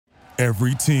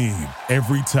Every team,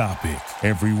 every topic,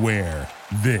 everywhere.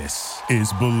 This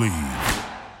is Believe.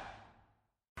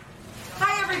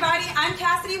 Hi, everybody. I'm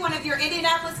Cassidy, one of your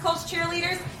Indianapolis Colts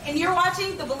cheerleaders, and you're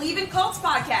watching the Believe in Colts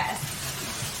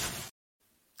podcast.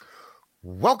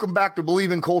 Welcome back to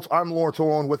Believe in Colts. I'm Lawrence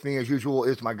Owen. With me, as usual,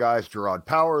 is my guys Gerard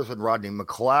Powers and Rodney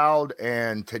McLeod.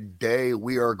 And today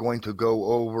we are going to go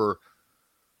over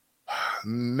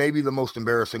maybe the most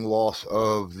embarrassing loss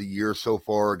of the year so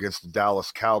far against the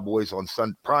Dallas Cowboys on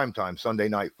primetime Sunday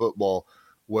Night Football,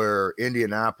 where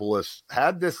Indianapolis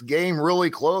had this game really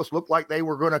close, looked like they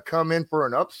were going to come in for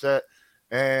an upset,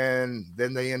 and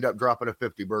then they end up dropping a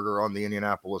 50-burger on the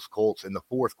Indianapolis Colts in the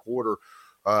fourth quarter,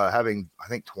 having, I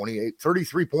think,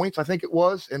 33 points, I think it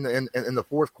was, in the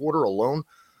fourth quarter alone.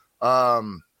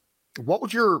 What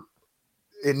was your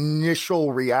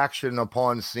initial reaction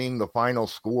upon seeing the final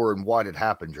score and what had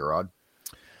happened, Gerard?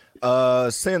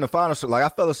 Seeing the final score, like I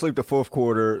fell asleep the fourth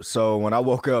quarter, so when I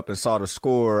woke up and saw the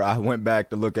score, I went back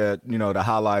to look at, the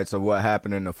highlights of what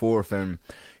happened in the fourth, and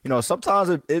sometimes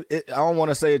it I don't want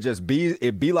to say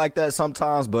it be like that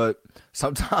sometimes, but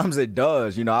sometimes it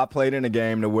does. I played in a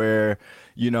game to where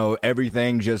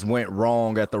everything just went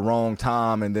wrong at the wrong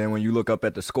time, and then when you look up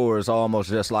at the score, it's almost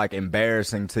just like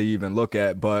embarrassing to even look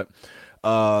at. But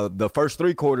the first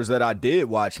three quarters that I did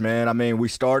watch, man, I mean, we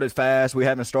started fast. We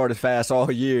haven't started fast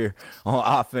all year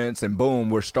on offense, and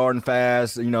boom, we're starting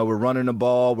fast. We're running the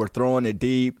ball. We're throwing it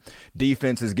deep.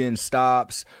 Defense is getting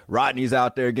stops. Rodney's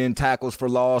out there getting tackles for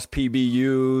loss,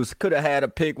 PBUs. Could have had a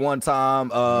pick one time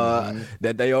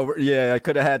that they I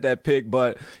could have had that pick,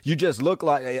 but you just look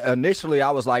like, initially I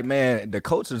was like, man, the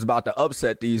coach is about to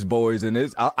upset these boys,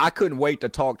 and I couldn't wait to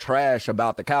talk trash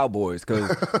about the Cowboys,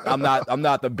 because I'm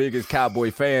not the biggest Cowboy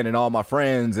fan, and all my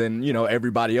friends and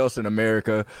everybody else in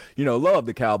America love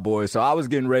the Cowboys, so I was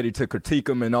getting ready to critique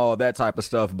them and all that type of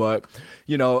stuff. But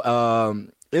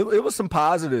it was some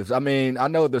positives. I mean, I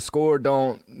know the score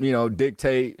don't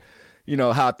dictate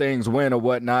how things went or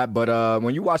whatnot, but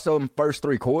when you watch those first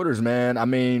three quarters, man, I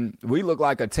mean, we look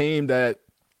like a team that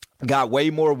got way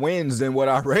more wins than what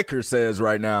our record says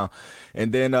right now.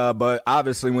 And then, but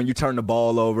obviously when you turn the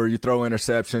ball over, you throw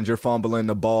interceptions, you're fumbling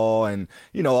the ball, and,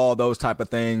 all those type of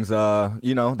things,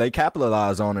 they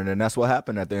capitalize on it. And that's what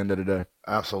happened at the end of the day.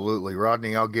 Absolutely.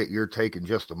 Rodney, I'll get your take in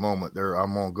just a moment there.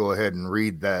 I'm going to go ahead and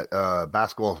read that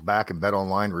basketball's back, and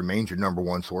BetOnline remains your number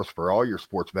one source for all your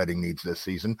sports betting needs this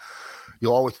season.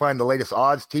 You'll always find the latest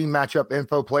odds, team matchup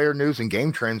info, player news, and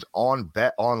game trends on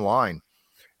BetOnline.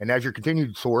 And as your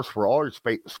continued source for all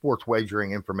your sports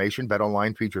wagering information,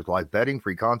 BetOnline features live betting,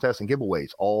 free contests, and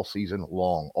giveaways all season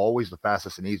long. Always the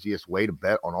fastest and easiest way to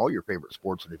bet on all your favorite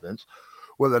sports and events,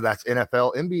 whether that's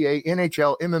NFL, NBA,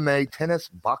 NHL, MMA, tennis,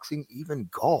 boxing, even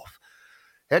golf.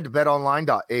 Head to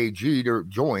betonline.ag to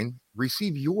join.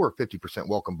 Receive your 50%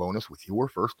 welcome bonus with your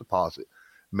first deposit.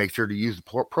 Make sure to use the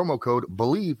promo code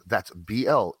BELIEVE, that's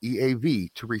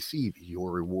BLEAV, to receive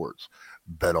your rewards.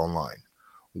 BetOnline,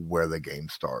 where the game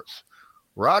starts.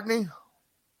 Rodney,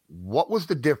 what was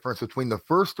the difference between the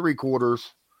first three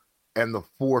quarters and the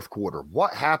fourth quarter?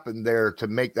 What happened there to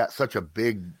make that such a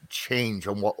big change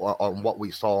on what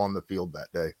we saw on the field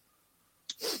that day?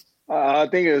 I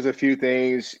think there's a few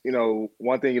things.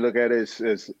 One thing you look at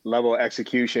is level of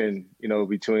execution,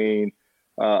 between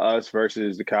us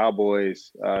versus the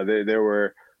Cowboys. There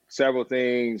were several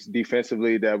things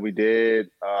defensively that we did,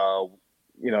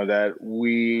 that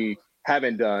we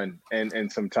haven't done in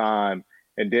some time,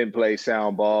 and didn't play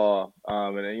sound ball.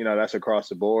 And that's across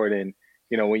the board. And,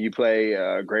 when you play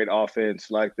a great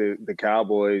offense like the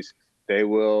Cowboys, they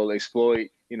will exploit,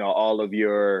 all of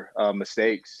your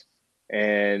mistakes.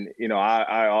 And,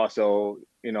 I also,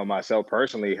 myself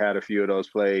personally had a few of those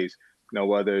plays,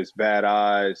 whether it's bad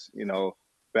eyes,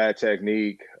 bad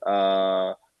technique,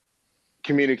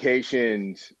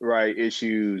 communications, right,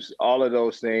 issues, all of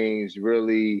those things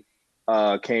really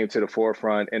came to the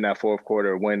forefront in that fourth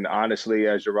quarter, when honestly,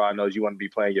 as Gerard knows, you want to be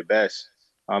playing your best,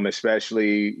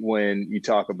 especially when you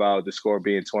talk about the score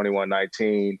being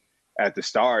 21-19 at the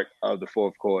start of the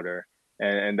fourth quarter.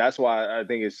 And that's why I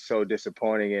think it's so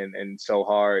disappointing and so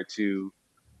hard to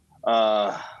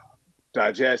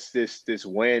digest this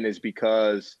win, is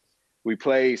because we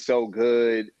played so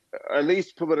good, at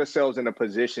least put ourselves in a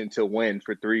position to win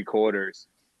for three quarters.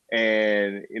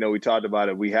 And, we talked about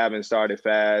it. We haven't started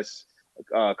fast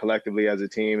collectively as a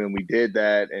team, and we did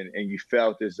that. And you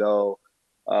felt as though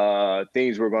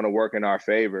things were going to work in our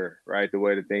favor, right? The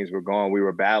way that things were going, we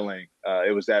were battling.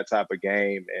 It was that type of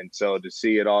game. And so to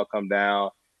see it all come down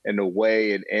and the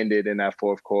way it ended in that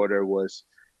fourth quarter was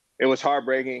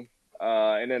heartbreaking.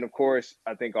 And then, of course,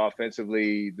 I think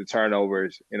offensively, the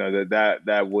turnovers,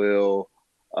 that will,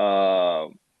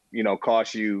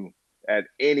 cost you at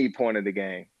any point of the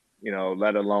game,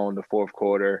 let alone the fourth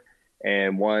quarter.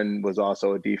 And one was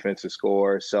also a defensive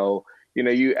score. So,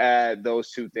 you add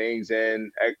those two things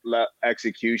in,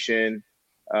 execution,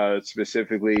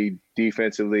 specifically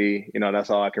defensively, that's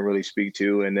all I can really speak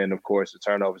to. And then, of course, the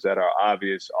turnovers that are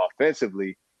obvious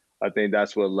offensively, I think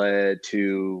that's what led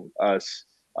to us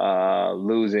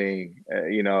losing,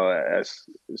 as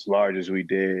large as we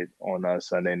did on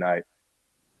Sunday night.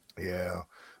 Yeah.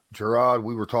 Gerard,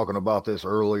 we were talking about this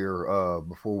earlier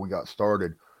before we got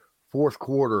started. Fourth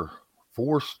quarter,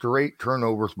 4 straight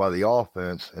turnovers by the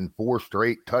offense and 4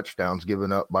 straight touchdowns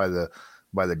given up by the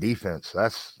defense.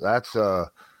 That's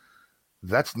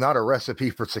not a recipe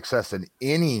for success in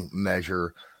any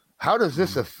measure. How does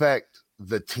this affect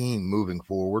the team moving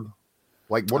forward?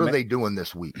 Like, what are they doing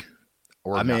this week?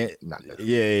 Or I mean,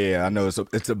 I know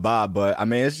it's a bye, but I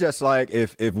mean, it's just like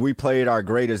if we played our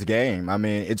greatest game. I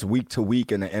mean, it's week to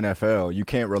week in the NFL. You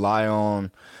can't rely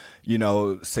on,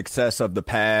 success of the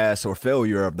past or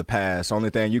failure of the past.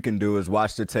 Only thing you can do is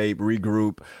watch the tape,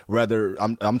 regroup. Whether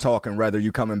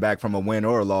you coming back from a win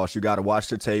or a loss, you got to watch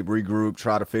the tape, regroup,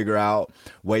 try to figure out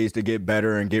ways to get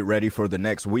better and get ready for the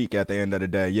next week at the end of the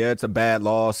day. Yeah, it's a bad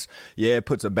loss. Yeah, it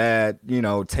puts a bad,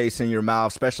 taste in your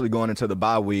mouth, especially going into the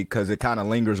bye week, because it kind of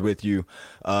lingers with you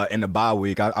in the bye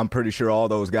week. I'm pretty sure all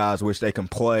those guys wish they can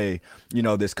play,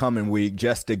 this coming week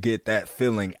just to get that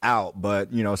feeling out. But,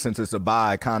 since it's a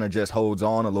bye, it kind of just holds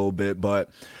on a little bit, but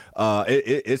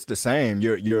it's the same.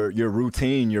 Your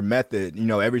routine, your method,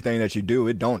 everything that you do,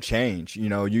 it don't change.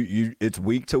 It's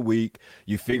week to week.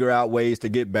 You figure out ways to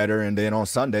get better, and then on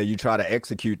Sunday you try to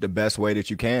execute the best way that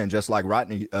you can. Just like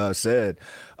Rodney said,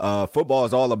 football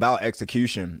is all about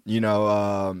execution.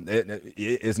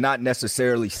 It's not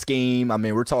necessarily scheme. I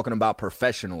mean, we're talking about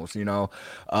professionals.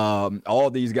 All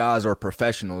these guys are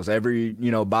professionals. Every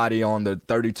body on the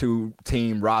 32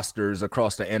 team rosters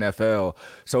across the NFL.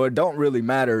 So it don't really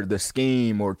matter the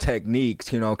scheme or techniques,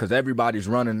 because everybody's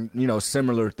running,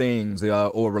 similar things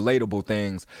or relatable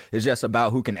things. It's just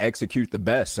about who can execute the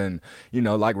best. And,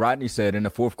 like Rodney said, in the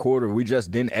fourth quarter, we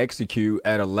just didn't execute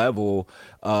at a level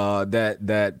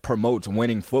that promotes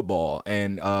winning football.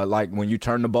 And like when you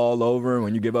turn the ball over and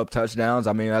when you give up touchdowns,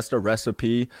 I mean, that's the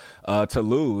recipe to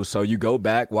lose. So you go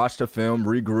back, watch the film,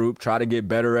 regroup, try to get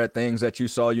better at things that you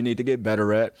saw you need to get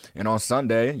better at. And on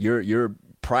Sunday, you're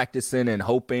practicing and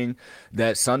hoping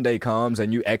that Sunday comes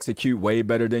and you execute way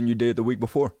better than you did the week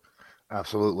before.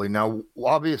 Absolutely. Now,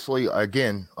 obviously,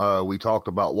 again, we talked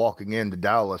about walking into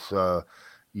Dallas.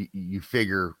 You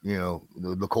figure,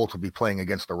 the Colts will be playing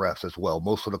against the refs as well.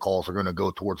 Most of the calls are going to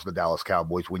go towards the Dallas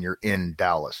Cowboys when you're in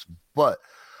Dallas. But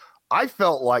I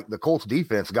felt like the Colts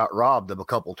defense got robbed of a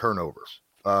couple turnovers.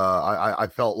 I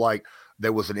felt like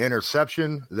there was an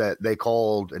interception that they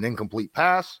called an incomplete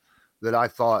pass that I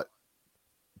thought,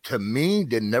 to me,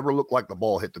 did never look like the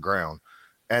ball hit the ground.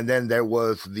 And then there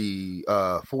was the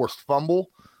forced fumble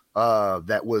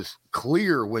that was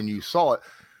clear when you saw it.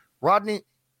 Rodney,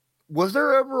 was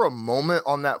there ever a moment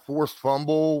on that forced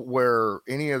fumble where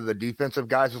any of the defensive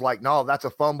guys was like, no, that's a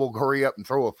fumble, hurry up and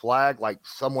throw a flag, like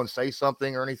someone say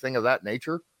something or anything of that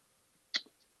nature?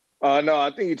 No, I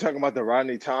think you're talking about the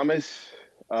Rodney Thomas.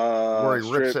 Where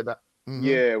he rips it out. Mm-hmm.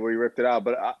 Yeah, where he ripped it out.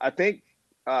 But I think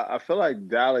I feel like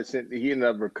Dallas, he ended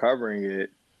up recovering it.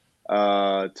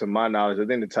 To my knowledge, I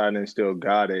think the tight end still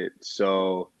got it.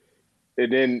 So it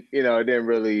didn't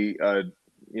really,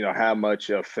 have much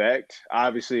effect.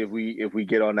 Obviously, if we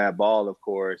get on that ball, of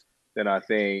course, then I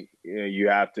think you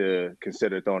have to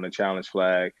consider throwing a challenge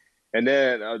flag. And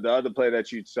then the other play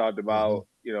that you talked about,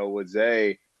 with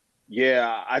Zay,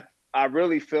 I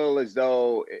really feel as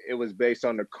though it was based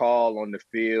on the call on the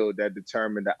field that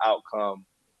determined the outcome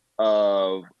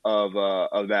of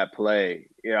that play.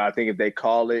 I think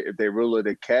if they rule it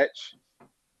a catch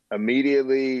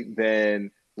immediately,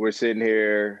 then we're sitting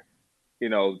here,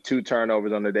 2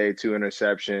 turnovers on the day, 2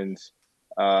 interceptions,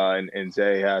 and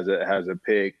Zay has a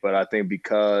pick. But I think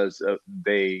because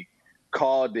they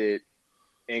called it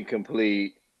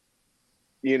incomplete,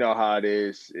 you know how it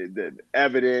is. The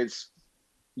evidence,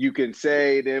 you can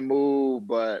say it didn't move,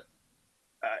 but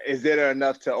is there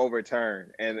enough to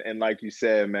overturn? And like you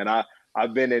said, man,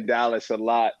 I've been in Dallas a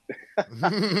lot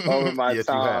over my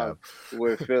time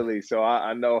with Philly, so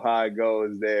I know how it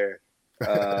goes there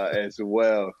as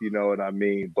well, if you know what I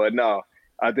mean. But no,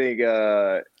 I think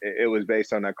it was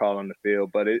based on that call on the field.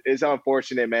 But it's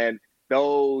unfortunate, man.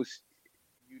 Those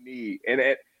you need, and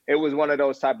it was one of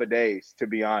those type of days, to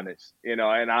be honest. And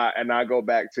I go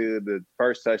back to the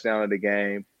first touchdown of the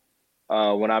game.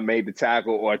 when I made the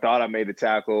tackle or thought I made the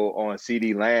tackle on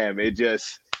CeeDee Lamb. It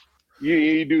just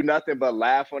you do nothing but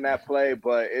laugh on that play,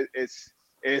 but it's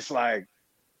like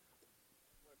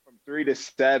from 3 to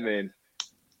 7,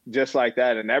 just like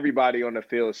that, and everybody on the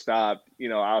field stopped,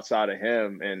 outside of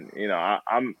him, and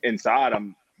I'm inside,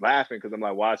 I'm laughing because I'm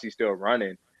like, why is he still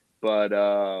running? But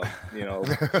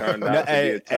turned out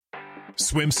to be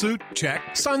Swimsuit? Check.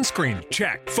 Sunscreen?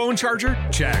 Check. Phone charger?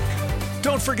 Check.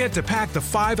 Don't forget to pack the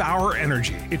 5-Hour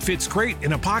Energy. It fits great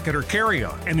in a pocket or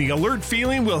carry-on, and the alert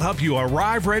feeling will help you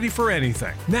arrive ready for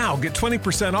anything. Now get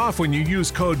 20% off when you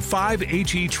use code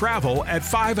 5HETRAVEL at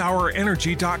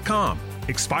 5hourenergy.com.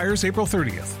 Expires April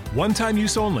 30th. One-time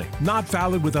use only. Not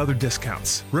valid with other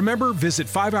discounts. Remember, visit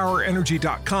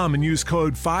 5hourenergy.com and use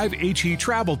code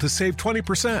 5HETRAVEL to save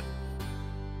 20%.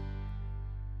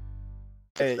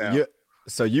 Hey,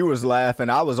 so you was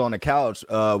laughing. I was on the couch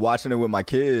watching it with my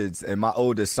kids and my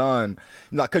oldest son.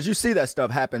 Because you see that stuff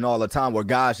happen all the time where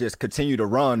guys just continue to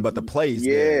run, but the play's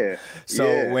there.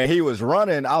 So when he was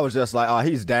running, I was just like, oh,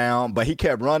 he's down. But he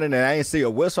kept running, and I didn't see a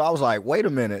whistle. I was like, wait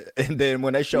a minute. And then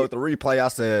when they showed the replay, I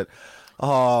said,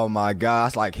 oh, my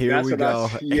gosh, like, here we go.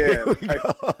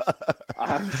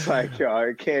 I was like, yo,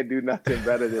 I can't do nothing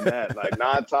better than that. Like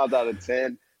 9 times out of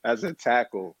 10, as a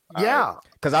tackle. Yeah.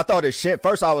 Because I thought his shin,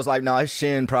 first I was like, no, his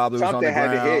shin probably was on the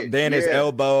ground. Then his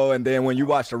elbow. And then when you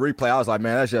watch the replay, I was like,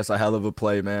 man, that's just a hell of a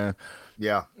play, man.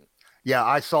 Yeah. Yeah,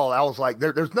 I was like,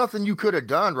 there's nothing you could have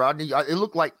done, Rodney. It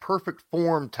looked like perfect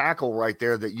form tackle right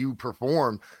there that you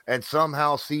performed. And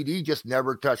somehow CD just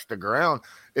never touched the ground.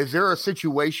 Is there a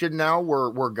situation now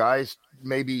where guys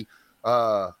maybe,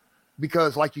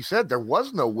 because like you said, there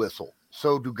was no whistle.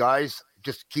 So do guys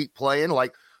just keep playing?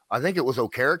 Like, I think it was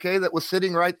Okereke that was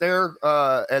sitting right there,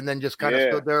 and then just kind of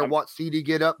stood there and watched CD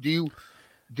get up. If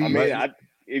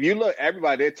you look,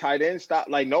 everybody, their tight end stop.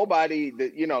 Like nobody,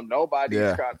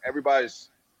 nobody's got. Everybody's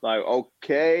like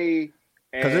okay,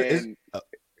 and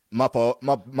my fault,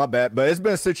 my bad. But it's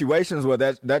been situations where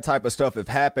that type of stuff has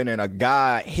happened, and a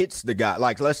guy hits the guy.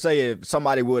 Like let's say if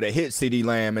somebody would have hit CeeDee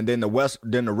Lamb, and then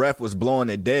the ref was blowing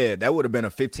it dead, that would have been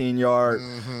a 15-yard,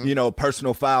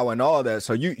 personal foul and all that.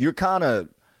 So you're kind of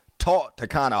taught to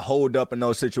kind of hold up in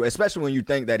those situations, especially when you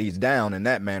think that he's down in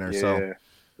that manner. So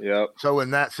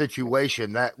in that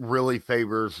situation, that really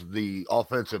favors the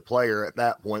offensive player at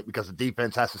that point, because the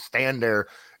defense has to stand there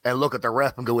and look at the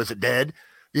ref and go, is it dead?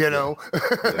 And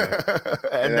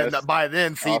then by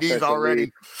then CD's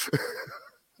already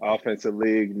offensive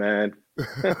league, man.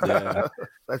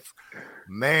 That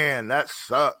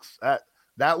sucks.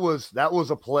 That was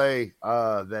a play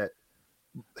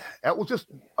that was just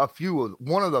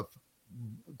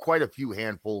quite a few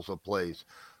handfuls of plays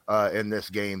in this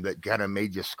game that kind of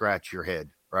made you scratch your head,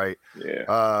 right?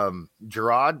 Yeah.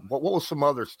 Gerard, what was some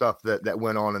other stuff that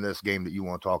went on in this game that you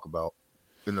want to talk about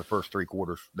in the first 3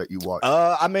 quarters that you watched?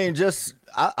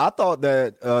 I thought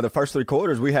that the first 3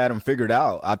 quarters we had them figured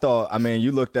out.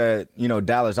 You looked at,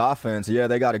 Dallas offense. Yeah,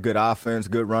 they got a good offense,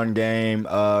 good run game,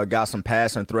 got some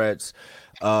passing threats.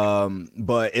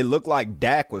 But it looked like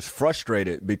Dak was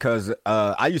frustrated because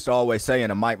I used to always say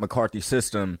in a Mike McCarthy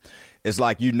system, it's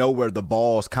like where the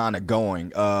ball's kind of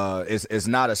going. It's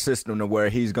not a system to where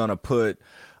he's going to put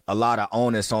a lot of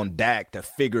onus on Dak to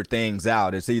figure things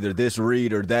out. It's either this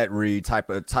read or that read type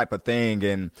of thing.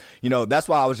 And, that's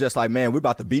why I was just like, man, we're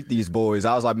about to beat these boys.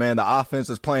 I was like, man, the offense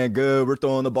is playing good. We're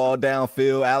throwing the ball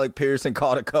downfield. Alec Pearson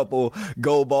caught a couple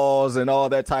go balls and all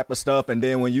that type of stuff. And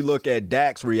then when you look at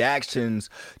Dak's reactions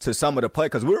to some of the play,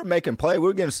 because we were making play, we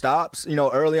were getting stops,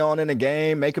 early on in the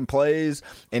game, making plays.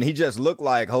 And he just looked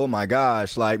like, oh my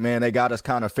gosh, like, man, they got us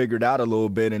kind of figured out a little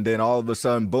bit. And then all of a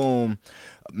sudden, boom,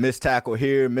 missed tackle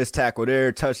here, missed tackle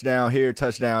there, touchdown here,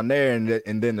 touchdown there,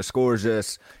 and then the score's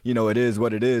just, it is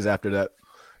what it is after that.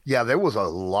 Yeah, there was a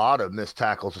lot of missed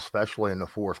tackles, especially in the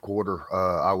fourth quarter.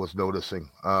 I was noticing,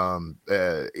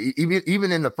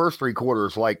 even in the first 3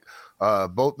 quarters, like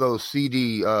both those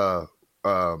CD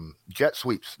jet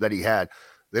sweeps that he had,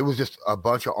 there was just a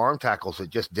bunch of arm tackles that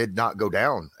just did not go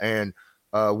down. And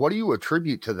what do you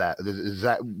attribute to that? Is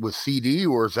that with CD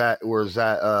or is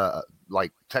that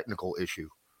like technical issue?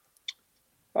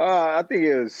 I think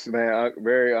it was,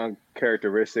 very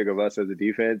uncharacteristic of us as a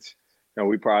defense.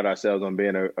 We pride ourselves on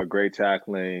being a great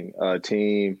tackling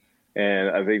team. And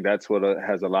I think that's what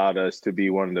has allowed us to be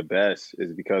one of the best,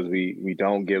 is because we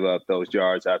don't give up those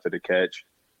yards after the catch.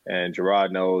 And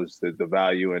Gerard knows the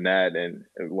value in that. And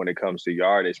when it comes to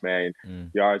yardage,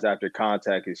 yards after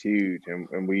contact is huge.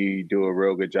 And we do a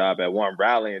real good job at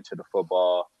rallying to the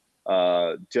football,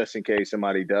 just in case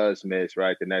somebody does miss,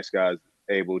 right? The next guy's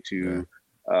able to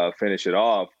finish it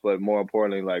off. But more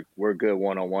importantly, like, we're good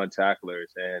one-on-one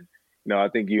tacklers. And, I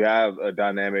think you have a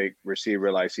dynamic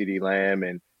receiver like CeeDee Lamb,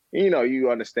 and, you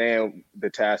understand the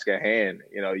task at hand.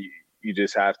 You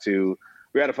just have to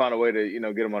 – we got to find a way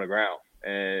to, get him on the ground.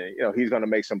 And, he's going to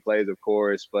make some plays, of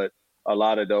course, but a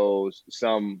lot of those,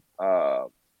 some,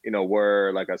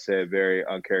 were, like I said, very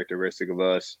uncharacteristic of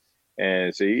us.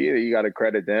 And so you got to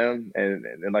credit them. And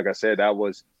like I said, that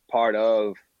was part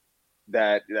of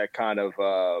that kind of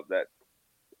that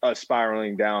us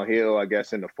spiraling downhill, I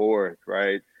guess, in the fourth,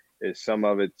 right? Is some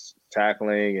of it's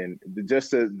tackling and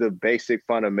just the basic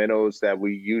fundamentals that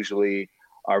we usually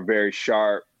are very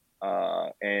sharp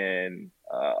and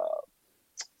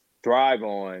thrive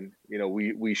on.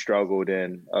 We struggled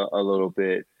in a little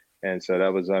bit. And so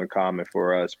that was uncommon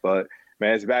for us. But,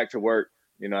 man, it's back to work.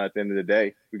 At the end of the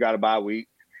day, we got a bye week,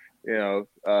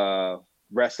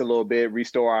 rest a little bit,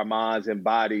 restore our minds and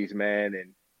bodies, man,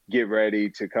 and get ready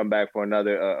to come back for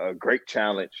another a great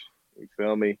challenge. You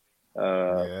feel me?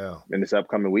 In this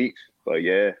upcoming weeks. But,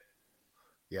 yeah.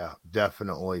 Yeah,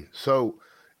 definitely. So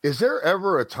is there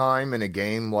ever a time in a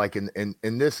game like in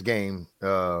this game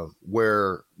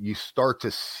where you start to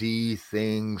see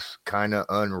things kind of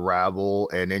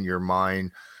unravel and in your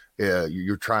mind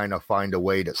you're trying to find a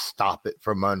way to stop it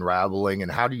from unraveling?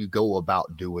 And how do you go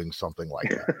about doing something like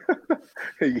that?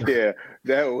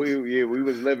 we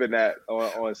was living that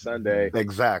on Sunday.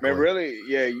 Exactly. Man, really,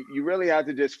 you really have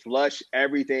to just flush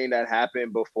everything that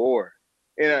happened before.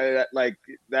 Like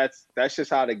that's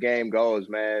just how the game goes,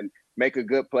 man. Make a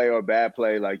good play or a bad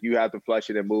play, like you have to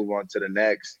flush it and move on to the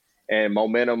next. And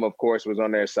momentum, of course, was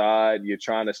on their side. You're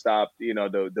trying to stop,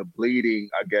 the bleeding,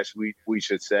 I guess we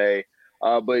should say.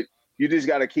 But you just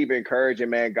got to keep encouraging,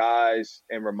 man, guys,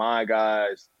 and remind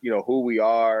guys, who we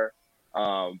are,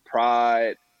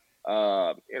 pride,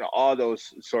 all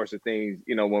those sorts of things,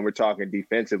 when we're talking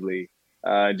defensively,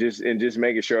 just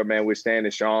making sure, man, we're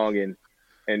standing strong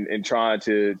and trying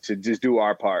to just do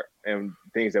our part and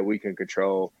things that we can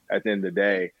control at the end of the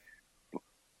day.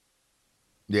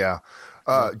 Yeah.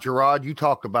 Gerard, you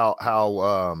talked about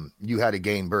how you had a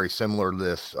game very similar to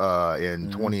this in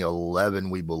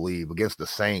 2011, we believe, against the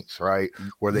Saints, right?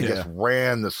 Where they just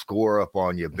ran the score up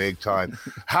on you big time.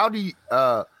 How did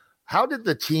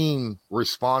the team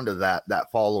respond to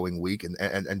that following week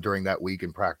and during that week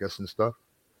in practice and stuff?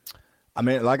 I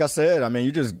mean, like I said,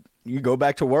 you go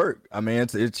back to work. I mean,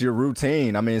 it's your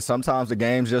routine. I mean, sometimes the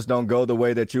games just don't go the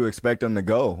way that you expect them to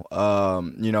go.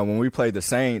 When we played the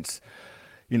Saints,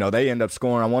 they end up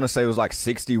scoring, I want to say it was like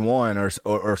 61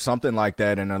 or something like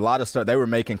that. And a lot of stuff, they were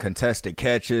making contested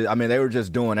catches. I mean, they were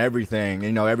just doing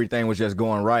everything. Everything was just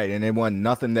going right. And it wasn't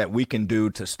nothing that we can do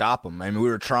to stop them. I mean, we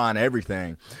were trying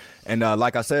everything. And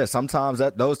like I said, sometimes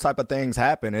those type of things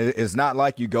happen. It's not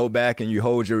like you go back and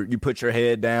you put your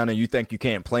head down and you think you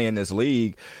can't play in this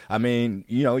league. I mean,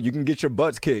 you can get your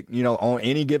butts kicked, on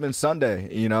any given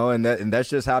Sunday, and that's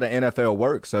just how the NFL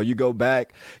works. So you go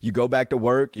back to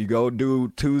work, you go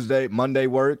do Monday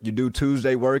work, you do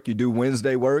Tuesday work, you do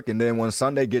Wednesday work, and then when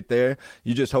Sunday get there,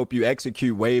 you just hope you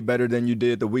execute way better than you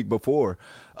did the week before.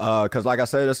 Because like I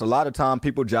said, it's a lot of time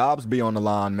people jobs be on the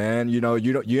line, man.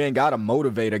 You ain't got to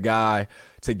motivate a guy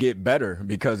to get better,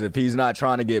 because if he's not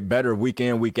trying to get better week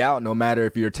in, week out, no matter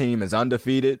if your team is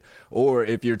undefeated or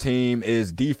if your team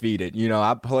is defeated.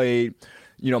 I played,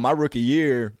 my rookie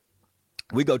year,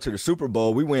 we go to the Super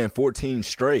Bowl, we win 14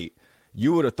 straight.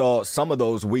 You would have thought some of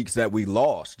those weeks that we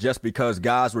lost just because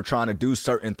guys were trying to do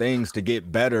certain things to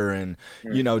get better and,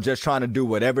 just trying to do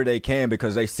whatever they can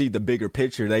because they see the bigger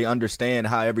picture. They understand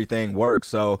how everything works.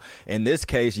 So in this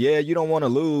case, you don't want to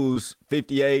lose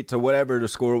 58 to whatever the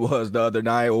score was the other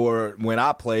night, or when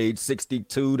I played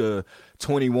 62 to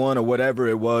 21 or whatever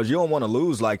it was. You don't want to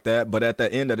lose like that. But at the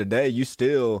end of the day, you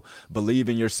still believe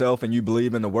in yourself and you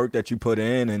believe in the work that you put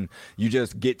in, and you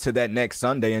just get to that next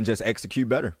Sunday and just execute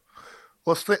better.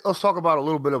 Let's talk about a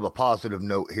little bit of a positive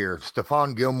note here.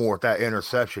 Stephon Gilmore with that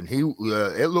interception.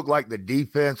 It looked like the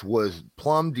defense was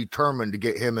plumb determined to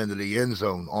get him into the end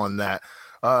zone on that.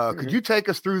 Could you take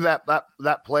us through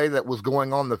that play that was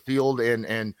going on the field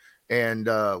and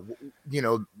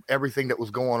everything that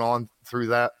was going on through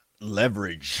that?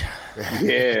 Leverage.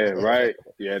 Yeah, right.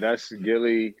 Yeah, that's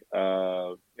Gilly.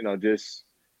 Just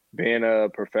being a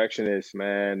perfectionist,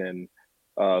 man, and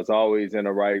is always in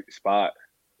the right spot.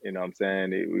 You know what I'm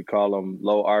saying? We call him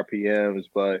low RPMs,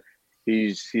 but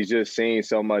he's just seeing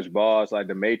so much ball. It's like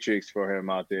the Matrix for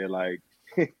him out there. Like,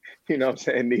 you know what I'm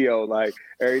saying, Neo? Like,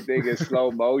 everything is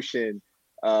slow motion.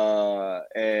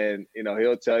 And,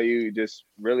 he'll tell you just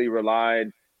really relied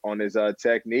on his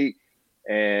technique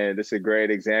And it's a great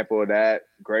example of that.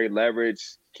 Great leverage.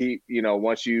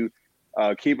 Once you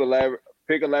pick a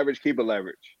leverage, keep a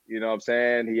leverage. You know what I'm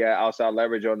saying? He had outside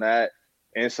leverage on that.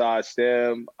 Inside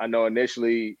stem. I know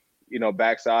initially,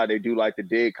 backside, they do like the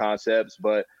dig concepts,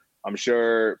 but I'm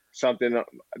sure the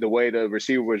way the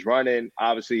receiver was running,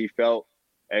 obviously he felt,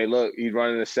 hey, look, he's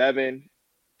running a 7,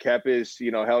 kept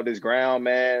held his ground,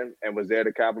 man, and was there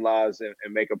to capitalize and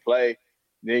make a play.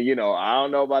 Then, I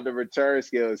don't know about the return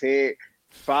skills.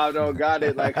 Five don't got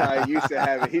it like how he used to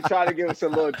have it. He tried to give us a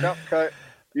little jump cut,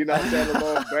 a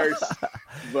little burst.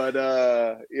 But,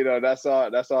 that's all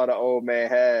the old man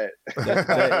had.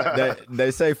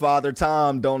 They say Father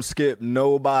Time don't skip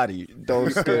nobody.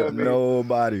 Don't skip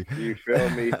nobody. You feel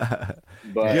me?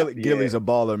 But Gilly's a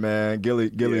baller, man.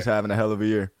 Gilly's having a hell of a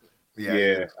year.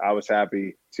 Yeah, I was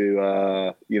happy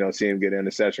to, see him get an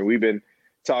interception. We've been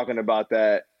talking about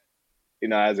that,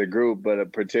 as a group,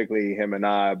 but particularly him and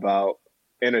I about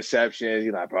interceptions.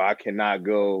 He's like, bro, I cannot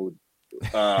go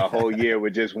a whole year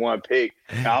with just one pick.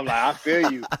 And I'm like, I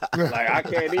feel you. Like, I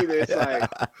can't either. It's like,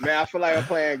 man, I feel like I'm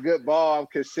playing good ball. I'm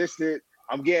consistent.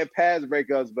 I'm getting pass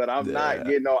breakups, but I'm not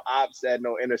getting no ops at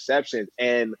no interceptions.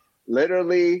 And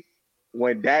literally,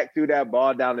 when Dak threw that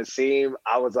ball down the seam,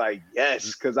 I was like,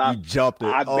 yes, because I jumped it.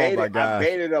 I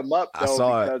baited him up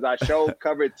though because I showed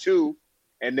cover 2,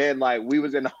 and then like we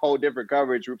was in a whole different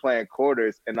coverage. We're playing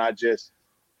quarters, and I just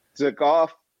took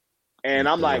off. And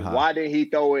I'm like, why didn't he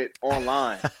throw it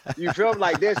online? You feel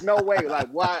like there's no way. Like,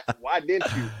 why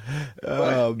didn't you?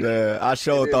 Oh, man. I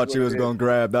sure thought you was going to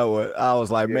grab that one. I was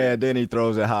like, man, then he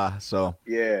throws it high. So,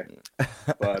 yeah.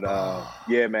 But,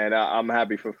 yeah, man, I'm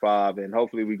happy for 5. And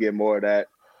hopefully we get more of that,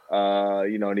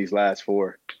 in these last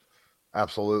 4.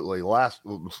 Absolutely. What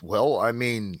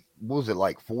was it,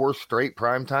 like 4 straight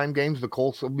primetime games the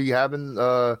Colts will be having,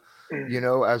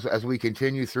 as we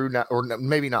continue through, or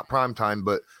maybe not primetime,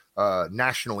 but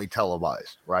nationally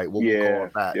televised, right? We'll call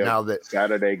it that. Yep. Now that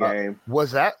Saturday game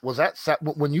was that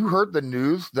when you heard the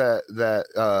news that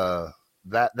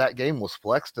game was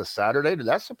flexed to Saturday, did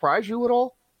that surprise you at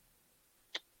all?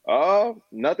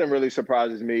 Nothing really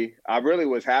surprises me. I really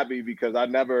was happy because I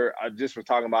just was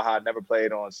talking about how I never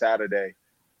played on Saturday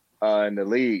in the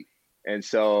league, and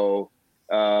so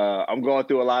I'm going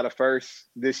through a lot of firsts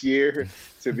this year,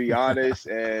 to be honest,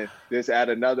 and just add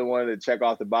another one to check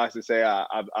off the box and say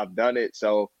I've done it.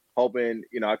 So hoping,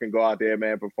 I can go out there,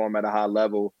 man, perform at a high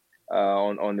level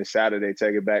on this Saturday,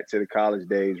 take it back to the college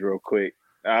days real quick.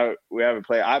 I haven't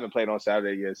played on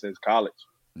Saturday yet since college.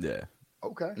 Yeah.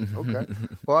 Okay.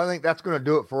 Well, I think that's going to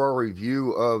do it for our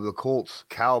review of the Colts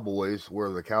Cowboys,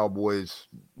 where the Cowboys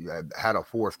had a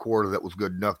fourth quarter that was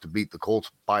good enough to beat the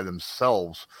Colts by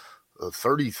themselves.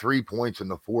 33 points in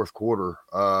the fourth quarter.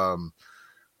 I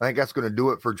think that's going to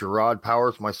do it for Gerard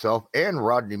Powers, myself, and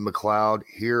Rodney McLeod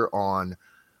here on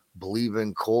Believe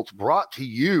in Colts, brought to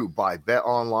you by Bet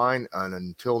Online. And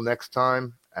until next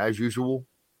time, as usual,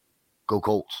 go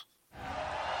Colts.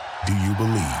 Do you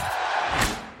believe?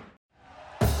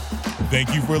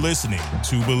 Thank you for listening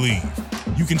to Believe.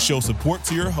 You can show support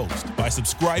to your host by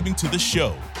subscribing to the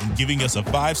show and giving us a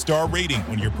 5-star rating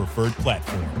on your preferred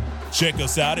platform. Check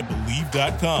us out at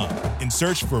Believe.com and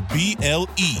search for BLEAV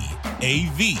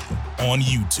on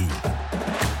YouTube.